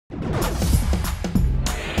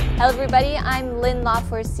Hello everybody, I'm Lynn Law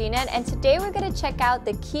for CNET, and today we're going to check out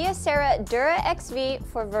the Kyocera DuraXV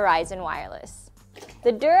for Verizon Wireless.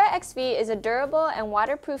 The DuraXV is a durable and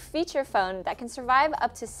waterproof feature phone that can survive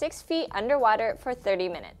up to 6 feet underwater for 30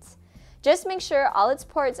 minutes. Just make sure all its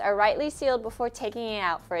ports are rightly sealed before taking it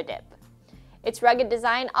out for a dip. Its rugged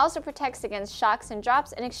design also protects against shocks and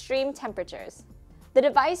drops in extreme temperatures. The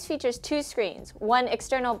device features two screens, one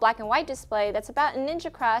external black and white display that's about an inch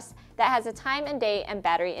across that has a time and date and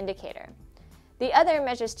battery indicator. The other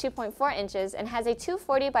measures 2.4 inches and has a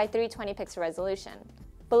 240 by 320 pixel resolution.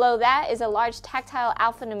 Below that is a large tactile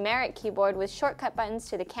alphanumeric keyboard with shortcut buttons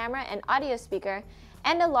to the camera and audio speaker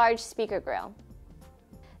and a large speaker grill.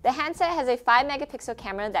 The handset has a 5 megapixel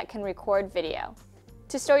camera that can record video.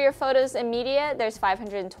 To store your photos and media, there's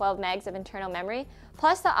 512 megs of internal memory,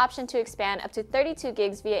 plus the option to expand up to 32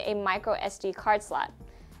 gigs via a micro SD card slot.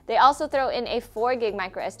 They also throw in a 4 gig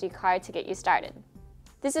micro SD card to get you started.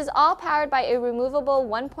 This is all powered by a removable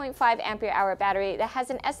 1.5 ampere hour battery that has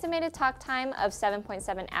an estimated talk time of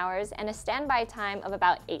 7.7 hours and a standby time of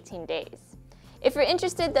about 18 days. If you're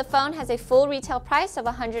interested, the phone has a full retail price of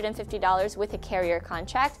 $150 with a carrier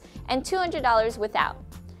contract and $200 without.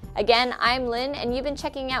 Again, I'm Lynn, and you've been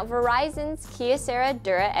checking out Verizon's Kyocera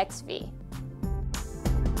DuraXV.